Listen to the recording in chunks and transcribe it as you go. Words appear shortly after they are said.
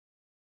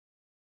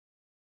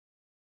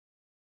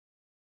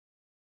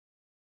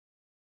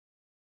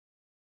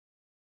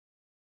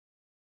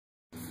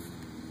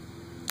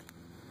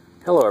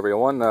Hello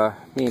everyone,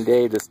 me and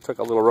Dave just took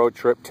a little road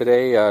trip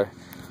today.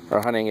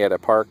 We're hunting at a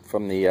park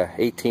from the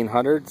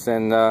 1800s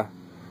and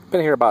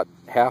been here about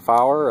half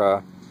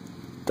hour.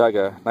 Dug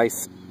a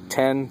nice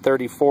 10,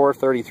 34,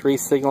 33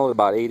 signal at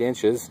about 8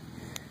 inches,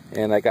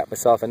 and I got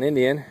myself an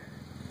Indian.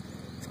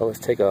 So let's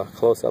take a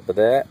close-up of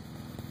that.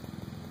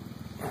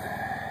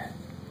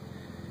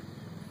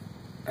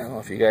 I don't know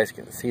if you guys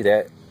can see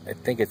that. I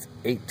think it's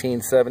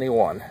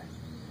 1871. And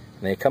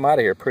they come out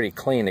of here pretty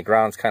clean. The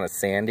ground's kind of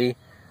sandy,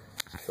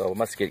 so it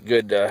must get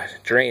good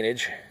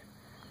drainage.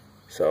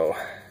 So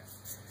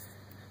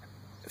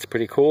it's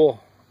pretty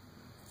cool.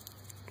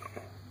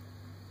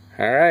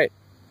 Alright,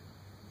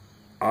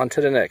 on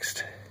to the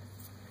next.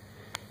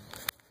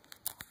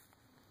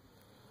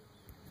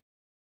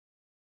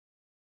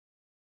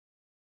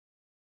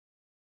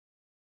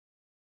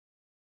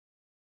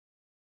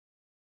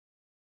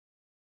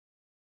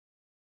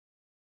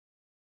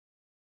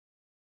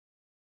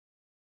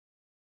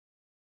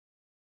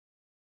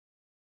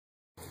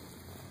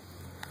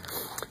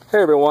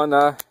 Hey everyone,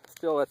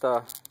 still at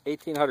the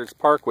 1800s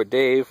park with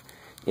Dave,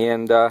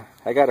 and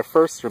I got a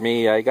first for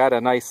me. I got a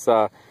nice,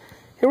 it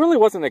really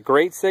wasn't a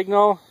great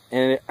signal,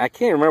 and I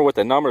can't remember what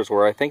the numbers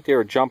were. I think they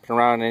were jumping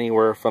around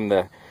anywhere from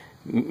the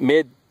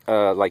mid,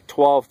 like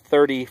 12,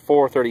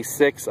 34,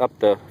 36 up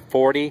to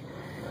 40,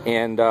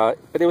 and but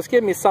it was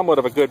giving me somewhat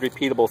of a good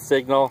repeatable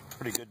signal.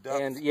 Pretty good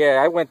depth. And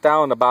yeah, I went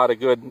down about a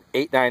good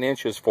 8-9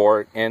 inches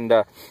for it, and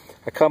I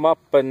come up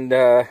and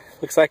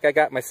looks like I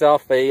got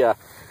myself a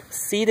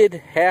seated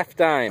half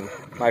dime,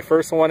 my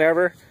first one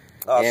ever.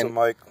 Awesome, and,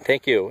 Mike.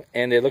 Thank you.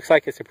 And it looks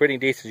like it's a pretty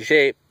decent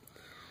shape.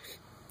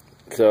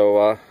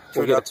 So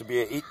turned out to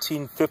be an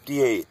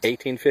 1858.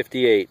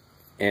 1858,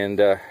 and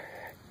that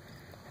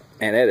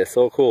is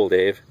so cool,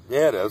 Dave.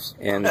 Yeah, it is.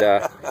 And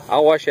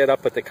I'll wash that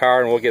up at the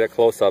car, and we'll get a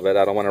close of it.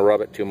 I don't want to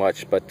rub it too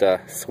much, but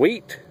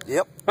sweet.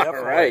 Yep.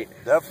 All right.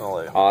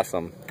 Definitely.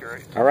 Awesome.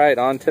 Great. All right,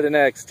 on to the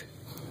next.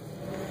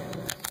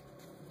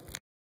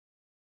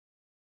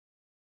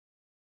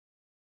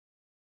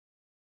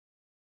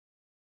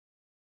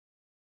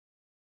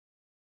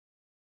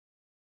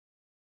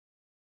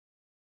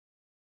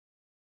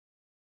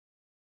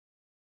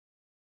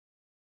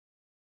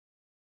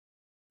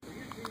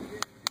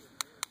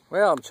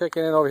 Well, I'm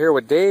checking in over here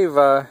with Dave.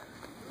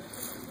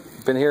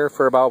 Been here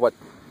for about, what,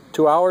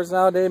 2 hours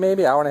now, Dave,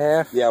 maybe? Hour and a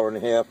half? Yeah, hour and a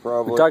half,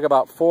 probably. We dug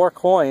about 4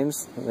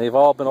 coins. They've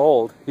all been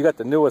old. You got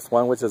the newest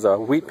one, which is a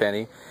wheat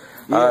penny.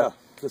 Yeah,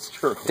 that's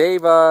true.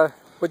 Dave,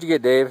 what'd you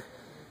get, Dave?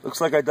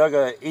 Looks like I dug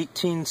a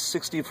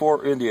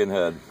 1864 Indian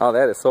head. Oh,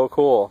 that is so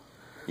cool.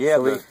 Yeah,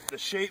 So the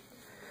shape,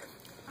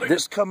 they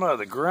just come out of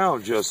the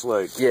ground just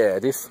like... Yeah,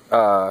 this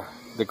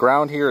the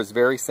ground here is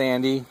very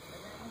sandy,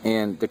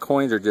 and the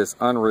coins are just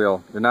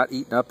unreal. They're not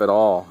eaten up at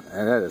all,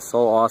 and that is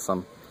so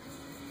awesome.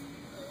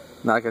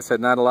 Like I said,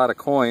 not a lot of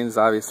coins.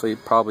 Obviously,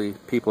 probably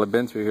people have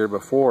been through here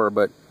before,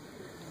 but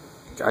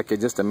I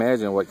could just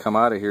imagine what come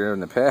out of here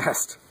in the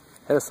past.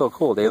 That is so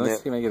cool, Dave.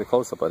 Let's see if I can get a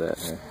close-up of that.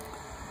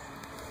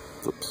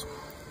 Yeah. Oops.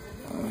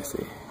 Let me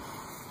see.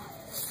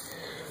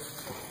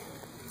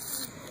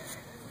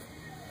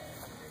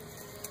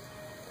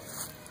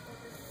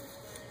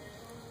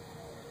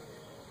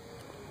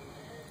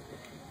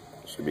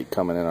 Should be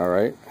coming in all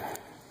right.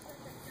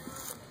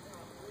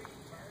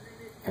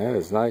 That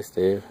is nice,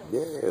 Dave.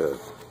 Yeah.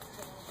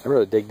 I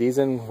really dig these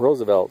in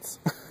Roosevelt's.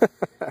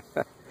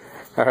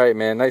 All right,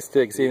 man. Nice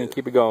dig. See you and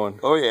keep it going.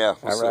 Oh, yeah.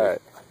 All right.